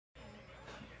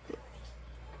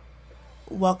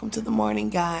Welcome to the morning,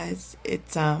 guys.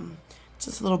 It's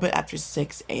just a little bit after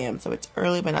 6 a.m. so it's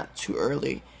early but not too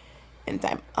early, and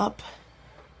I'm up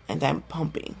and I'm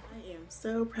pumping. I am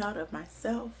so proud of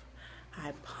myself.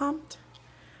 I pumped,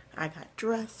 I got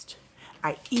dressed,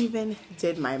 I even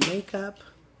did my makeup,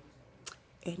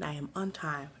 and I am on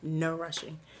time, no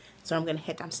rushing. So I'm gonna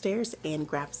head downstairs and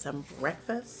grab some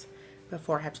breakfast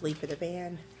before I have to leave for the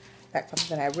van. That's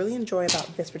something that I really enjoy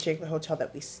about this particular hotel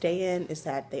that we stay in, is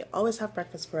that they always have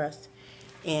breakfast for us,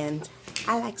 and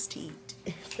I like to eat,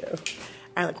 so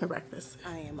I like my breakfast.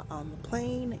 I am on the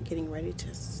plane, getting ready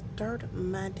to start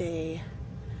my day.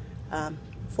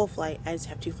 Full flight. I just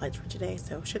have 2 flights for today,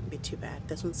 so it shouldn't be too bad.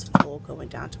 This one's full, going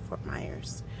down to Fort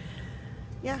Myers.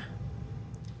 Yeah.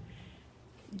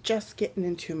 Just getting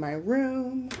into my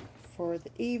room for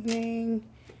the evening,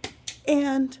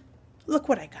 and look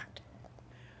what I got.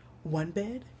 1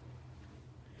 bed,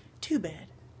 2 bed,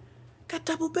 got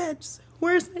double beds.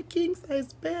 Where's my king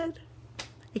size bed?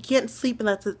 I can't sleep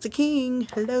unless it's a king.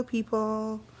 Hello,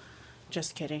 people.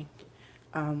 Just kidding.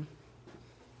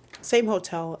 Same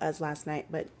hotel as last night,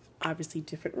 but obviously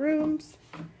different rooms.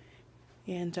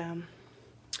 And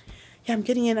yeah, I'm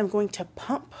getting in. I'm going to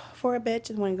pump for a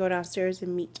bit and want to go downstairs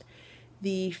and meet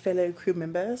the fellow crew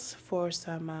members for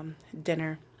some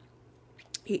dinner.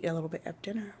 Eat a little bit of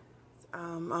dinner.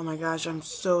 Oh my gosh, I'm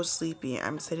so sleepy.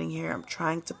 I'm sitting here, I'm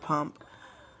trying to pump,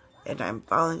 and I'm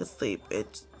falling asleep.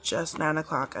 It's just 9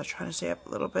 o'clock. I was trying to stay up a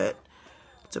little bit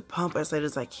to pump as late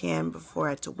as I can before I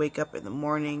had to wake up in the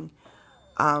morning.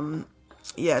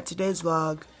 Yeah, today's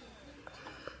vlog.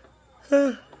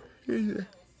 I'm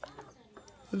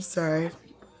sorry.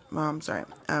 Mom, sorry.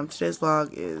 Today's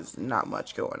vlog is not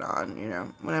much going on, you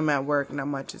know. When I'm at work, not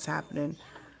much is happening.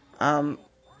 And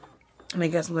I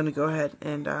guess I'm going to go ahead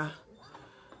and,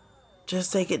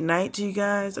 just say good night to you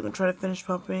guys. I'm going to try to finish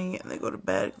pumping and then go to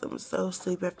bed because I'm so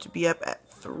sleepy. I have to be up at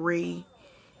 3.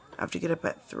 I have to get up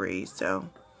at 3. So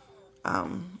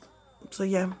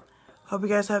yeah. Hope you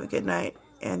guys have a good night,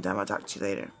 and I'll talk to you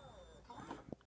later.